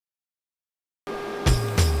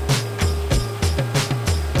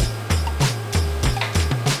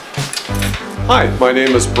Hi, my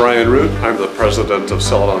name is Brian Root. I'm the president of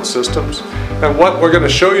Celadon Systems, and what we're going to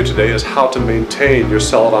show you today is how to maintain your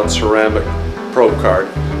Celadon ceramic probe card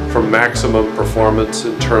for maximum performance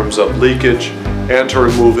in terms of leakage and to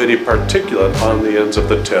remove any particulate on the ends of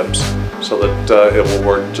the tips so that it will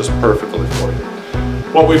work just perfectly for you.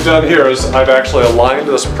 What we've done here is I've actually aligned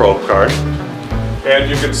this probe card, and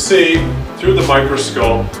you can see through the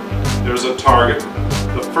microscope there's a target.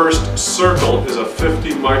 The first circle is a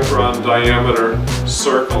 50 micron diameter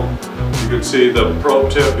circle. You can see the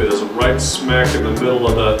probe tip is right smack in the middle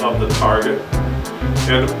of the target.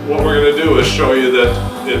 And what we're going to do is show you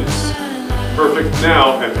that it's perfect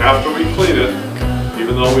now, and after we clean it,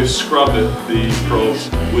 even though we've scrubbed it, the probe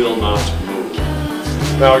will not move.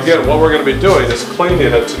 Now again, what we're going to be doing is cleaning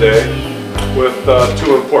it today with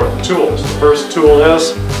two important tools. The first tool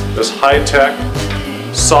is this high-tech,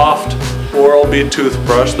 soft Oral-B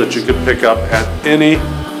toothbrush that you can pick up at any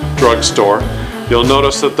drugstore. You'll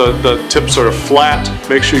notice that the tips are flat.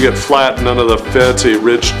 Make sure you get flat, none of the fancy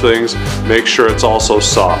ridged things. Make sure it's also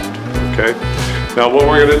soft, okay? Now what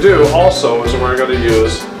we're going to do also is we're going to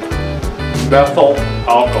use methyl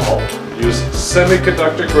alcohol. Use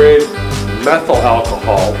semiconductor grade methyl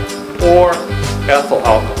alcohol or ethyl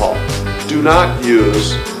alcohol. Do not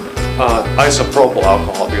use isopropyl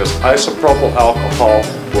alcohol, because isopropyl alcohol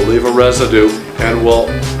will leave a residue and will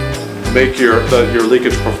make your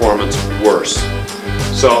leakage performance worse.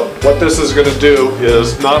 So what this is going to do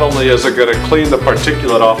is not only is it going to clean the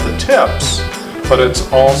particulate off the tips, but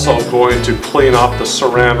it's also going to clean off the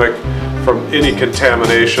ceramic from any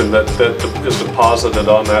contamination that is deposited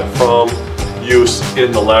on that from use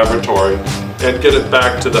in the laboratory, and get it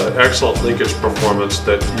back to the excellent leakage performance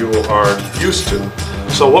that you are used to.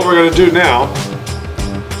 So what we're going to do now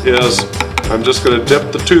is I'm just going to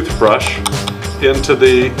dip the toothbrush into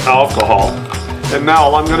the alcohol, and now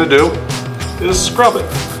all I'm going to do is scrub it.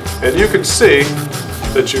 And you can see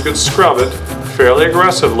that you can scrub it fairly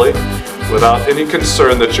aggressively without any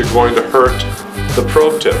concern that you're going to hurt the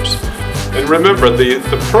probe tips. And remember,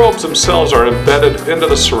 the probes themselves are embedded into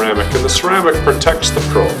the ceramic, and the ceramic protects the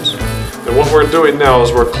probes. And what we're doing now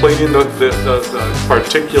is we're cleaning the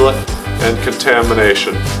particulate and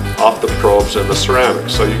contamination off the probes and the ceramic.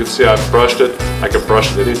 So you can see I've brushed it. I can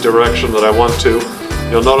brush it any direction that I want to.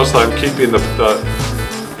 You'll notice that I'm keeping the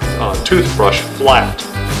toothbrush flat.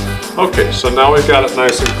 Okay, so now we've got it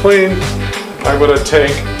nice and clean. I'm going to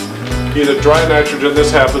take either dry nitrogen,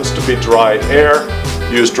 this happens to be dry air.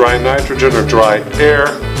 Use dry nitrogen or dry air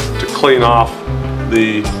to clean off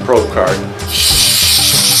the probe card.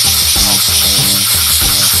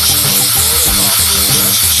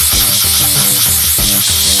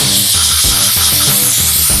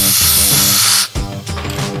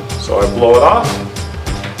 So I blow it off,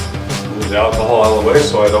 move the alcohol out of the way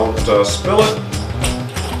so I don't spill it,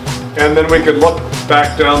 and then we can look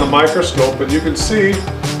back down the microscope and you can see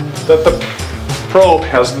that the probe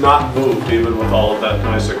has not moved even with all of that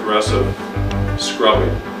nice aggressive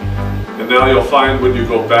scrubbing. And now you'll find when you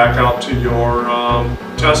go back out to your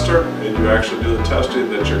tester and you actually do the testing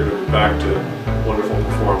that you're going to be back to wonderful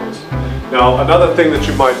performance. Now another thing that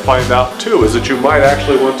you might find out too is that you might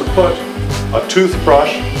actually want to put a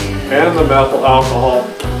toothbrush and the methyl alcohol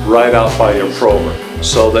right out by your prober,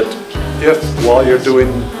 so that if while you're doing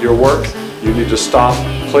your work you need to stop,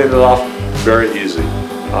 clean it off, very easy.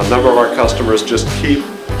 A number of our customers just keep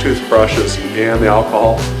toothbrushes and the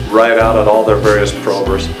alcohol right out at all their various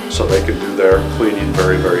probers so they can do their cleaning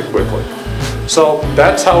very, very quickly. So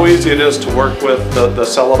that's how easy it is to work with the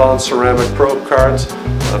Celadon ceramic probe cards,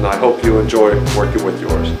 and I hope you enjoy working with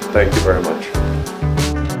yours. Thank you very much.